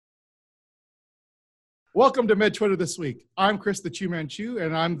Welcome to Med Twitter This Week. I'm Chris the Chew Man Chew,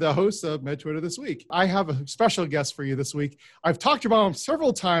 and I'm the host of Med Twitter This Week. I have a special guest for you this week. I've talked about him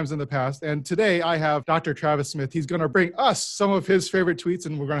several times in the past, and today I have Dr. Travis Smith. He's going to bring us some of his favorite tweets,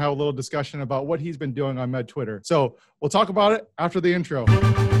 and we're going to have a little discussion about what he's been doing on Med Twitter. So we'll talk about it after the intro.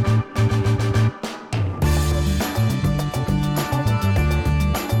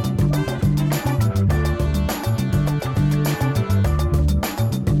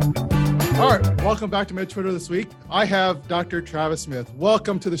 All right, welcome back to Med Twitter This Week. I have Dr. Travis Smith.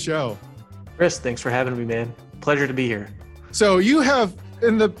 Welcome to the show. Chris, thanks for having me, man. Pleasure to be here. So you have,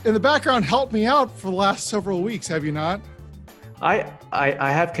 in the background, helped me out for the last several weeks, have you not? I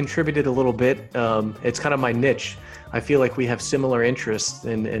have contributed a little bit. It's kind of my niche. I feel like we have similar interests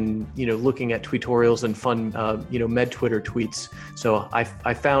in looking at tweetorials and fun, Med Twitter tweets. So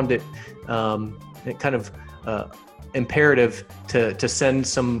I found it kind of imperative to send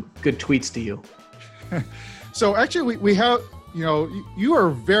some good tweets to you. So actually we have, you are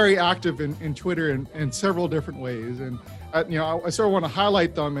very active in Twitter in several different ways. And, I sort of want to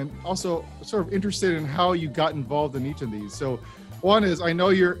highlight them and also sort of interested in how you got involved in each of these. So one is, I know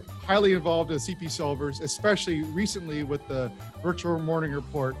you're highly involved in CP solvers, especially recently with the virtual morning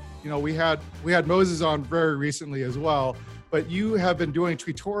report. We had Moses on very recently as well. But you have been doing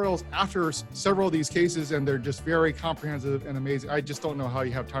tutorials after several of these cases, and they're just very comprehensive and amazing. I just don't know how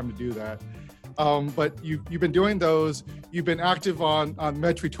you have time to do that. But you've been doing those. You've been active on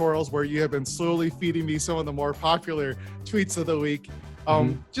Med Tutorials, where you have been slowly feeding me some of the more popular tweets of the week.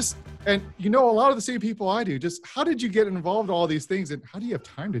 And a lot of the same people I do. Just how did you get involved in all these things, and how do you have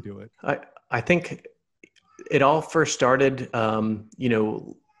time to do it? I think it all first started,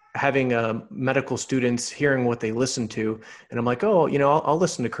 having medical students hearing what they listen to. And I'm like, I'll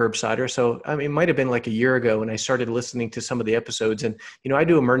listen to Curbsider. So, it might've been like a year ago when I started listening to some of the episodes, and, I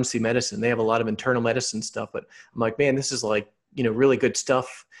do emergency medicine. They have a lot of internal medicine stuff, but I'm like, man, this is like, really good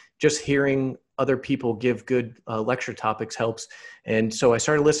stuff. Just hearing other people give good lecture topics helps. And so I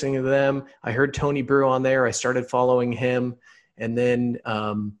started listening to them. I heard Tony Brew on there. I started following him. And then,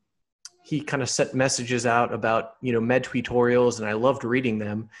 he kind of sent messages out about, med tutorials, and I loved reading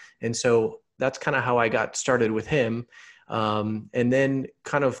them. And so that's kind of how I got started with him. And then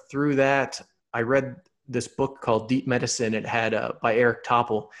kind of through that, I read this book called Deep Medicine. It had by Eric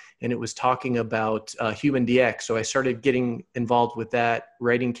Topol, and it was talking about human DX. So I started getting involved with that,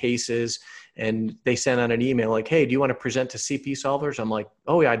 writing cases, and they sent out an email like, hey, do you want to present to CP solvers? I'm like,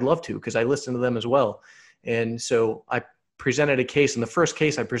 oh yeah, I'd love to, because I listen to them as well. And so I presented a case, and the first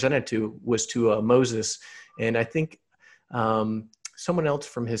case I presented to was to Moses, and I think someone else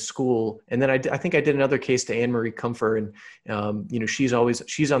from his school. And then I think I did another case to Anne-Marie Comfer, and she's on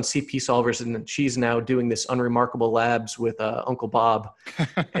CP solvers, and she's now doing this Unremarkable Labs with Uncle Bob,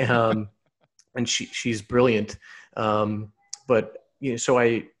 and she's brilliant. So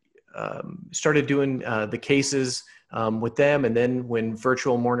I started doing the cases with them. And then when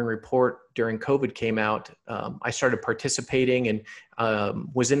Virtual Morning Report during COVID came out, I started participating and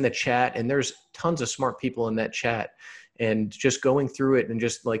was in the chat, and there's tons of smart people in that chat, and just going through it and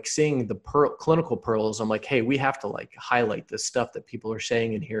just like seeing the clinical pearls. I'm like, hey, we have to like highlight this stuff that people are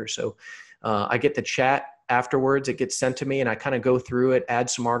saying in here. So I get the chat afterwards, it gets sent to me, and I kind of go through it, add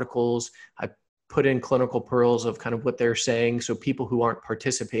some articles. I put in clinical pearls of kind of what they're saying, so people who aren't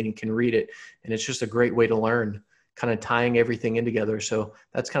participating can read it. And it's just a great way to learn, kind of tying everything in together. So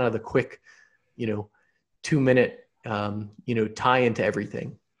that's kind of the quick, 2-minute, tie into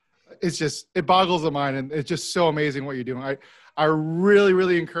everything. It boggles the mind, and it's just so amazing what you're doing. I really,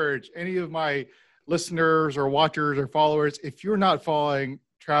 really encourage any of my listeners or watchers or followers, if you're not following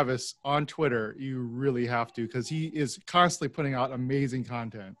Travis on Twitter, you really have to, because he is constantly putting out amazing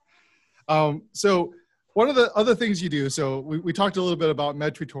content. So one of the other things you do, so we talked a little bit about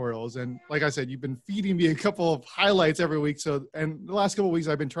Med Tutorials, and like I said, you've been feeding me a couple of highlights every week. So, and the last couple of weeks,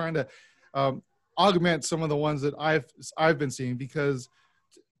 I've been trying to augment some of the ones that I've been seeing, because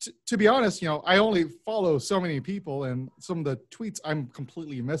to be honest, I only follow so many people, and some of the tweets I'm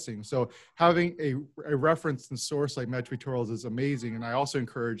completely missing. So having a reference and source like Med Tutorials is amazing. And I also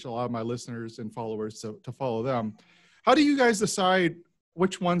encourage a lot of my listeners and followers to follow them. How do you guys decide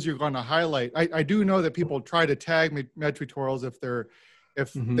which ones you're going to highlight? I do know that people try to tag Med Tutorials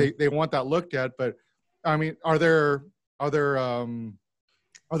if they want that looked at, but I mean, are there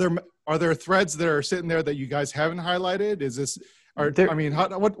threads that are sitting there that you guys haven't highlighted? Is this,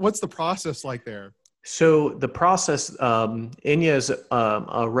 what's the process like there? So the process, Inya is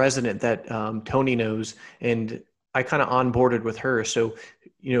a resident that Tony knows, and I kind of onboarded with her. So,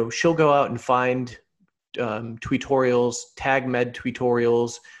 she'll go out and find tutorials, tag Med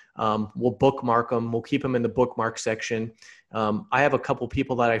Tutorials, We'll bookmark them. We'll keep them in the bookmark section. I have a couple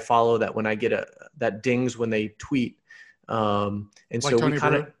people that I follow that when I get that dings when they tweet. And like so Tony we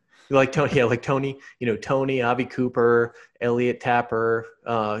kind of like Tony, yeah, like Tony, Tony, Avi Cooper, Elliot Tapper,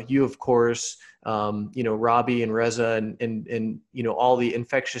 you, of course, Robbie and Reza and all the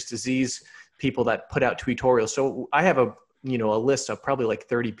infectious disease people that put out tweetorials. So I have a list of probably like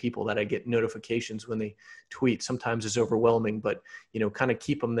 30 people that I get notifications when they tweet. Sometimes it's overwhelming, but, kind of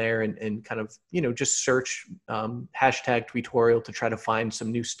keep them there and kind of, just search hashtag tweetorial to try to find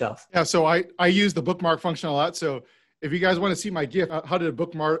some new stuff. Yeah. So I use the bookmark function a lot. So if you guys want to see my GIF, how to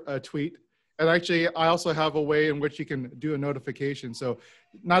bookmark a tweet, and actually I also have a way in which you can do a notification. So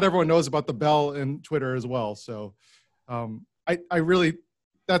not everyone knows about the bell in Twitter as well. So I really,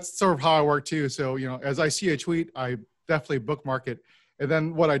 that's sort of how I work too. So, as I see a tweet, I definitely bookmark it. And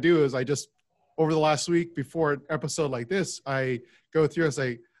then what I do is I just, over the last week before an episode like this, I go through and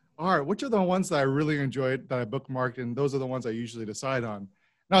say, all right, which are the ones that I really enjoyed that I bookmarked? And those are the ones I usually decide on.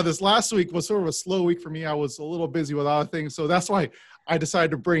 Now, this last week was sort of a slow week for me. I was a little busy with other things. So that's why I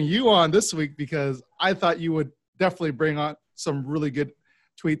decided to bring you on this week, because I thought you would definitely bring on some really good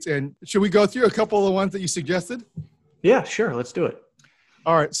tweets. And should we go through a couple of the ones that you suggested? Yeah, sure. Let's do it.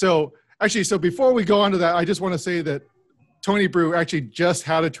 All right. So before we go on to that, I just want to say that Tony Brew actually just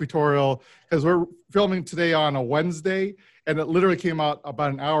had a tutorial, because we're filming today on a Wednesday, and it literally came out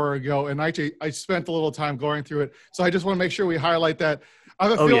about an hour ago. And actually, I spent a little time going through it. So I just want to make sure we highlight that. I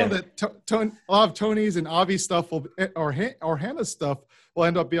have a feeling that a lot of Tony's and Avi's stuff or Hannah's stuff will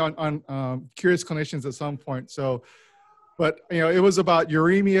end up being on Curious Clinicians at some point. So, but it was about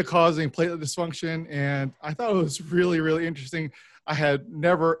uremia causing platelet dysfunction, and I thought it was really, really interesting. I had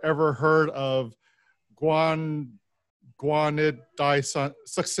never ever heard of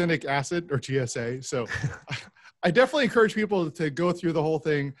guanidinosuccinic acid, or GSA. So I definitely encourage people to go through the whole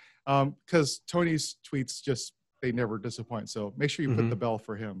thing, because Tony's tweets they never disappoint. So make sure you put the bell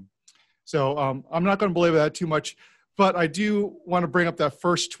for him. So I'm not going to belabor that too much, but I do want to bring up that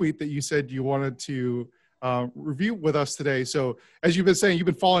first tweet that you said you wanted to review with us today. So as you've been saying, you've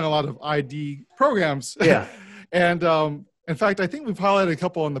been following a lot of ID programs. Yeah. And in fact, I think we've highlighted a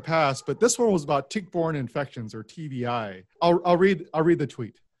couple in the past, but this one was about tick-borne infections, or TBI. I'll read the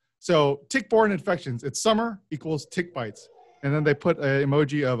tweet. So tick-borne infections, it's summer equals tick bites. And then they put an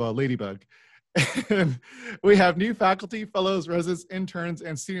emoji of a ladybug. And we have new faculty, fellows, residents, interns,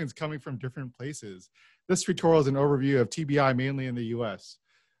 and students coming from different places. This tutorial is an overview of TBI, mainly in the US.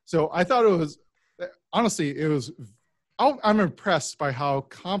 So I thought I'm impressed by how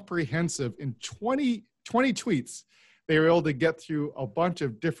comprehensive, in 20 tweets, they were able to get through a bunch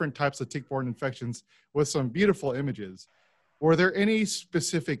of different types of tick-borne infections with some beautiful images. Were there any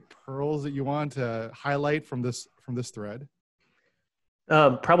specific pearls that you want to highlight from this thread?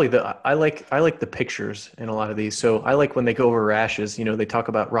 Probably I like the pictures in a lot of these. So I like when they go over rashes, they talk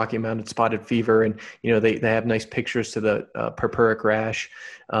about Rocky Mountain spotted fever, and, they have nice pictures to the purpuric rash.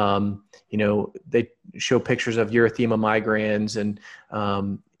 They show pictures of erythema migrans, and,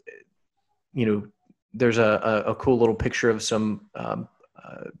 there's a cool little picture of some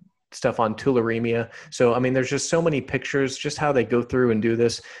stuff on tularemia. So, there's just so many pictures, just how they go through and do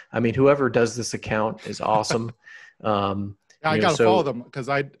this. Whoever does this account is awesome. I got to follow them, because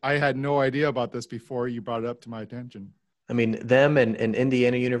I had no idea about this before you brought it up to my attention. Them and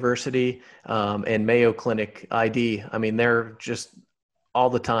Indiana University and Mayo Clinic ID, they're just all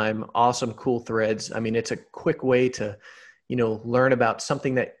the time awesome, cool threads. It's a quick way to, learn about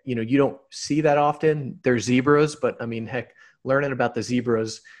something that, you don't see that often. They're zebras, but heck, learning about the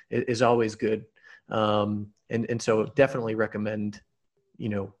zebras is always good. And so definitely recommend,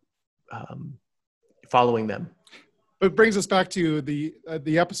 following them. It brings us back to the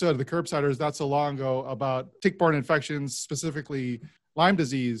episode of the Curbsiders not so long ago about tick-borne infections, specifically Lyme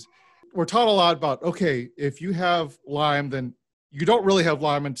disease. We're taught a lot about, okay, if you have Lyme, then you don't really have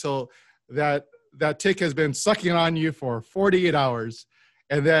Lyme until that tick has been sucking on you for 48 hours.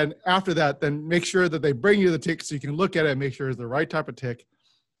 And then after that, then make sure that they bring you the tick so you can look at it and make sure it's the right type of tick.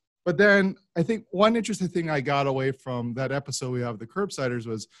 But then I think one interesting thing I got away from that episode we have the Curbsiders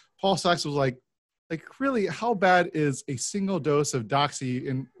was Paul Sachs was like, really, how bad is a single dose of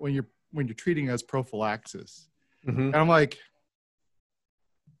doxy when you're treating as prophylaxis? Mm-hmm. And I'm like,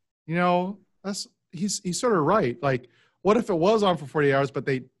 he's sort of right. Like, what if it was on for 40 hours, but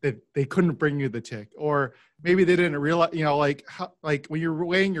they couldn't bring you the tick, or maybe they didn't realize, when you're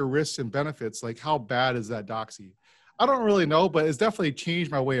weighing your risks and benefits, like how bad is that doxy? I don't really know, but it's definitely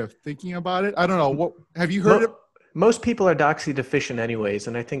changed my way of thinking about it. I don't know. What have you heard? Most people are doxy deficient anyways,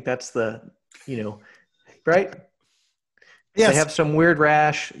 and I think that's the. Right? They Yes. have some weird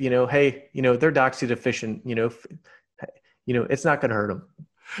rash, hey, they're doxy deficient, it's not going to hurt them.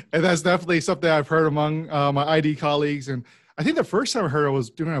 And that's definitely something I've heard among my ID colleagues. And I think the first time I heard it was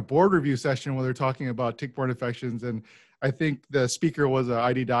doing a board review session where they're talking about tick-borne infections. And I think the speaker was an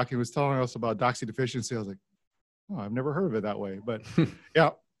ID doc and was telling us about doxy deficiency. I was like, oh, I've never heard of it that way. But yeah.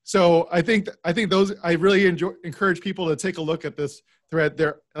 So I think those, I really encourage people to take a look at this thread.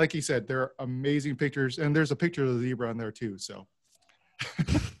 There, like you said, there are amazing pictures, and there's a picture of the zebra on there too. So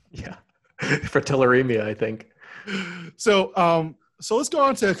Yeah. For tularemia, I think. So let's go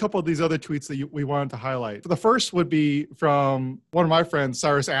on to a couple of these other tweets that we wanted to highlight. The first would be from one of my friends,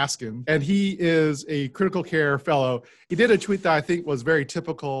 Cyrus Askin, and he is a critical care fellow. He did a tweet that I think was very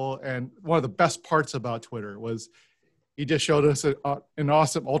typical, and one of the best parts about Twitter was he just showed us an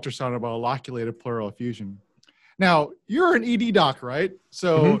awesome ultrasound about a loculated pleural effusion. Now, you're an ED doc, right?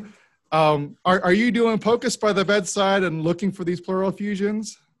 So are you doing POCUS by the bedside and looking for these pleural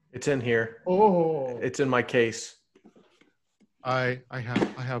effusions? It's in here. Oh, It's in my case. I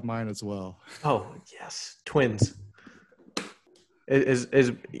have mine as well. Oh, yes. Twins.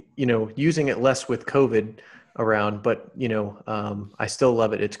 Is using it less with COVID around, but I still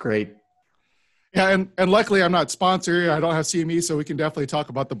love it. It's great. Yeah, and luckily I'm not sponsored. I don't have CME, so we can definitely talk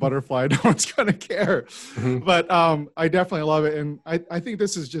about the butterfly. No one's gonna care. But I definitely love it, and I think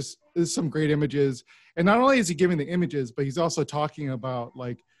this is some great images. And not only is he giving the images, but he's also talking about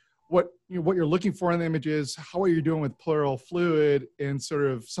like what you're looking for in the images, how you're doing with pleural fluid, and sort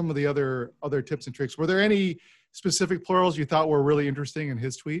of some of the other tips and tricks. Were there any specific pleurals you thought were really interesting in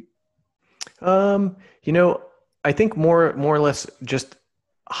his tweet? I think more or less just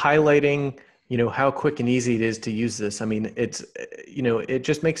highlighting how quick and easy it is to use this. I mean, it's it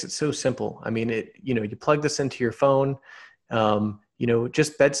just makes it so simple. I mean, you plug this into your phone,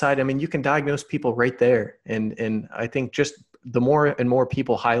 just bedside. I mean, you can diagnose people right there. And I think just the more and more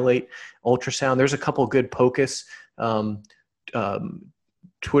people highlight ultrasound, there's a couple good POCUS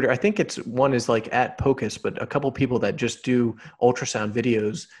Twitter. I think one is like at POCUS, but a couple people that just do ultrasound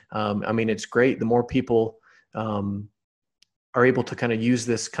videos. I mean, it's great. The more people are able to kind of use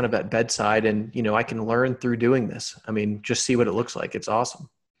this kind of at bedside, and I can learn through doing this. I mean, just see what it looks like. It's awesome.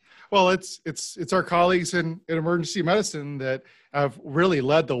 Well, it's our colleagues in emergency medicine that have really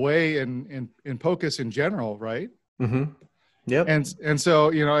led the way in POCUS in general, right? Mm-hmm. Yep. And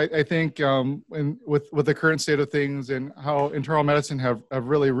so I think with the current state of things and how internal medicine have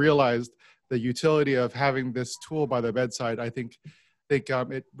really realized the utility of having this tool by the bedside, I think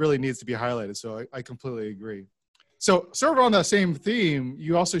it really needs to be highlighted. So I completely agree. So sort of on that same theme,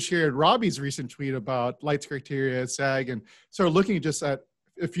 you also shared Robbie's recent tweet about Light's criteria, SAG, and sort of looking just at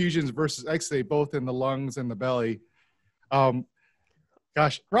effusions versus exudate, both in the lungs and the belly.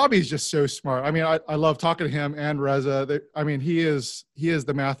 Gosh, Robbie's just so smart. I mean, I love talking to him and Reza. I mean, he is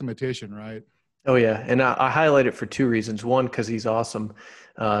the mathematician, right? Oh yeah, and I highlight it for two reasons. One, because he's awesome.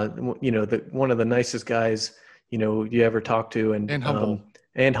 One of the nicest guys you ever talk to, and humble.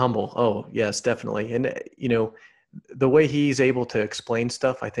 And humble. Oh yes, definitely. And the way he's able to explain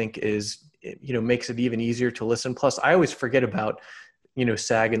stuff, I think, is makes it even easier to listen. Plus, I always forget about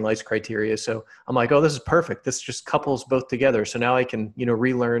SAG and Light's criteria. So I'm like, oh, this is perfect. This just couples both together. So now I can,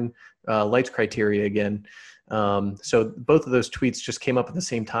 relearn Light's criteria again. So both of those tweets just came up at the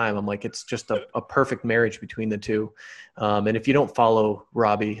same time. I'm like, it's just a perfect marriage between the two. And if you don't follow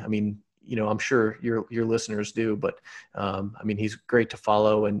Robbie, I mean, I'm sure your listeners do, but I mean, he's great to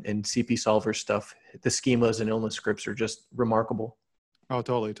follow, and CP Solver stuff. The schemas and illness scripts are just remarkable. Oh,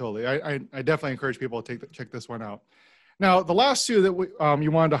 totally. I definitely encourage people to check this one out. Now, the last two that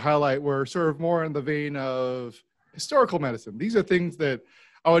you wanted to highlight were sort of more in the vein of historical medicine. These are things that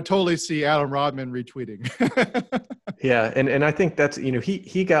I would totally see Adam Rodman retweeting. Yeah. And I think that's,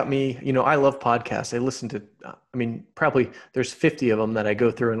 he got me, I love podcasts. I listen to, I mean, probably there's 50 of them that I go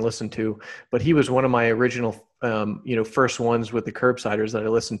through and listen to, but he was one of my original, first ones with the Curbsiders that I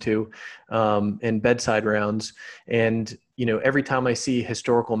listened to, and bedside rounds. And, every time I see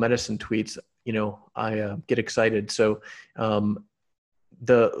historical medicine tweets, I get excited. So,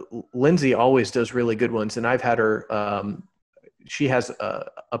 the Lindsay always does really good ones, and I've had her, she has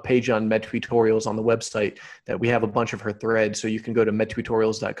a page on MedTutorials on the website that we have a bunch of her threads. So you can go to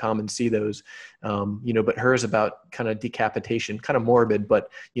medtutorials.com and see those, but hers about kind of decapitation, kind of morbid, but,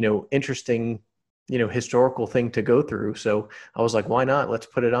 interesting, historical thing to go through. So I was like, why not? Let's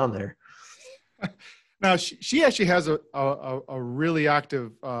put it on there. Now, she actually has a really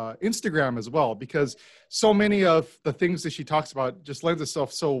active Instagram as well, because so many of the things that she talks about just lends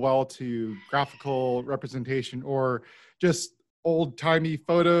itself so well to graphical representation, or just old timey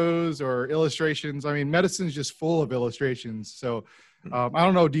photos or illustrations. I mean, medicine is just full of illustrations. So I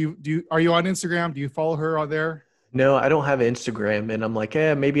don't know. Are you on Instagram? Do you follow her on there? No, I don't have Instagram, and I'm like,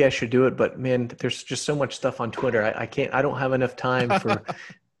 maybe I should do it, but man, there's just so much stuff on Twitter. I can't. I don't have enough time for,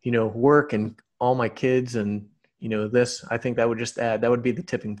 work and all my kids and this. I think that would be the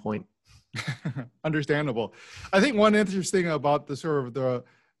tipping point. Understandable. I think one interesting about the sort of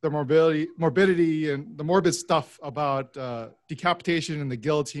the morbidity and the morbid stuff about decapitation and the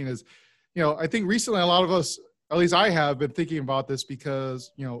guillotine is, I think recently a lot of us, at least I have, been thinking about this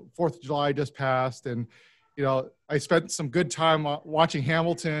because 4th of July just passed, and I spent some good time watching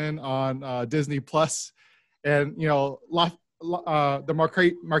Hamilton on Disney Plus, and the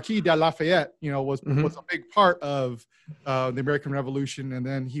Marquis de Lafayette, was a big part of the American Revolution, and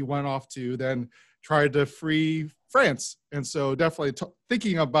then he went off to then try to free France. And so definitely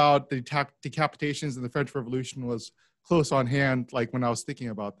thinking about the decapitations in the French Revolution was close on hand, like when I was thinking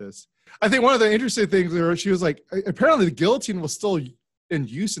about this. I think one of the interesting things there, she was like, apparently the guillotine was still in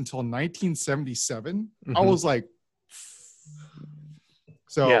use until 1977. I was like,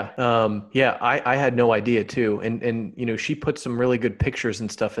 so I had no idea too. And she put some really good pictures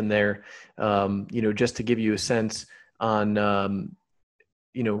and stuff in there, just to give you a sense on,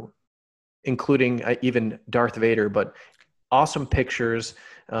 including even Darth Vader, but awesome pictures.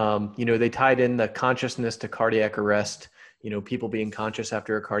 They tied in the consciousness to cardiac arrest, people being conscious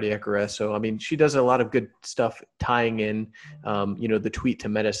after a cardiac arrest. So, I mean, she does a lot of good stuff tying in, the tweet to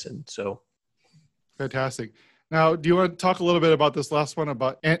medicine. So fantastic. Now, do you want to talk a little bit about this last one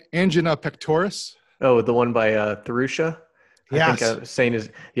about angina pectoris? Oh, the one by Therusha? Yes. I think I was saying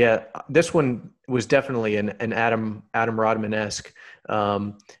this one was definitely an Adam Rodman-esque,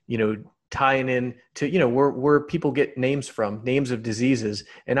 tying in to, where people get names from, names of diseases.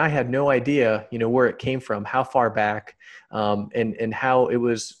 And I had no idea, where it came from, how far back, and how it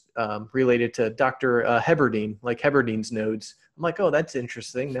was related to Dr. Heberdine, like Heberdine's nodes. I'm like, oh, that's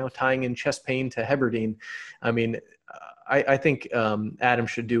interesting. Now tying in chest pain to Heberdine. I mean, I think Adam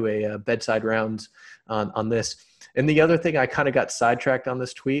should do a bedside rounds on this. And the other thing I kind of got sidetracked on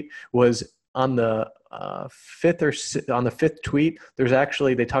this tweet was on the fifth tweet, there's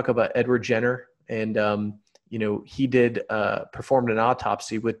actually, they talk about Edward Jenner, and he performed an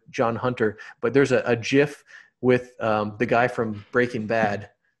autopsy with John Hunter, but there's a GIF with the guy from Breaking Bad.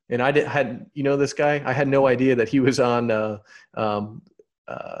 And this guy, I had no idea that he was on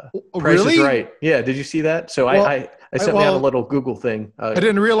Price is Right. Yeah. Did you see that? So I sent me out a little Google thing. I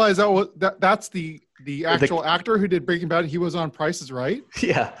didn't realize that's the actual actor who did Breaking Bad. He was on Price is Right.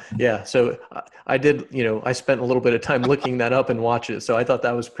 Yeah. Yeah. So I did, I spent a little bit of time looking that up and watch it. So I thought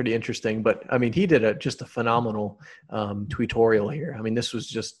that was pretty interesting, but I mean, he did just a phenomenal tutorial here. I mean, this was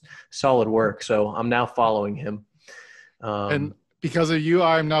just solid work. So I'm now following him. And because of you,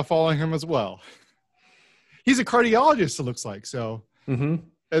 I'm now following him as well. He's a cardiologist, it looks like. So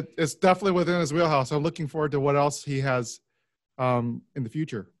it's definitely within his wheelhouse. I'm looking forward to what else he has in the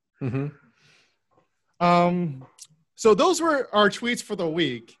future. So those were our tweets for the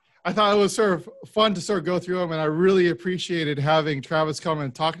week. I thought it was sort of fun to sort of go through them, and I really appreciated having Travis come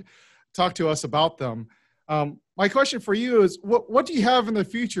and talk to us about them. My question for you is, what do you have in the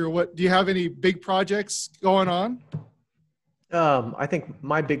future? Do you have any big projects going on? I think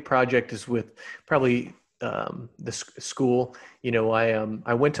my big project is with probably the school.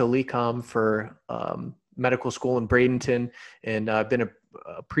 I went to LECOM for medical school in Bradenton, and I've been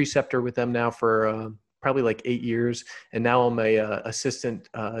a preceptor with them now for probably like 8 years, and now I'm a assistant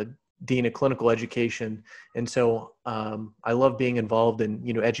dean of clinical education. And so I love being involved in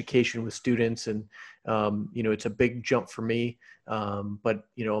education with students, and it's a big jump for me, but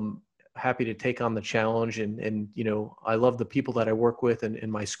I'm happy to take on the challenge, and I love the people that I work with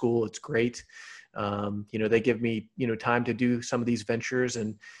in my school. It's great. They give me time to do some of these ventures,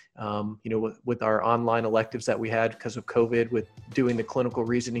 and with our online electives that we had because of COVID, with doing the clinical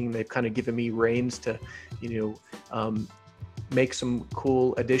reasoning, they've kind of given me reins to make some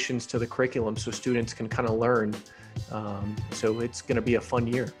cool additions to the curriculum so students can kind of learn. So it's going to be a fun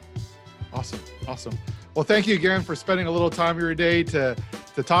year. Awesome. Well, thank you again for spending a little time of your day to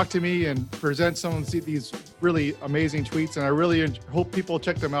talk to me and present some of these really amazing tweets. And I really hope people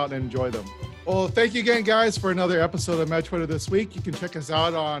check them out and enjoy them. Well, thank you again, guys, for another episode of MedTwitter This Week. You can check us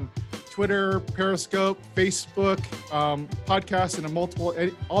out on Twitter, Periscope, Facebook, podcasts, and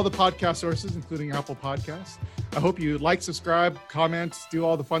all the podcast sources, including Apple Podcasts. I hope you like, subscribe, comment, do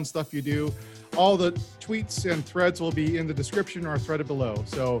all the fun stuff you do. All the tweets and threads will be in the description or threaded below.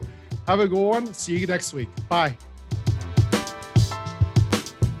 So have a good one. See you next week. Bye.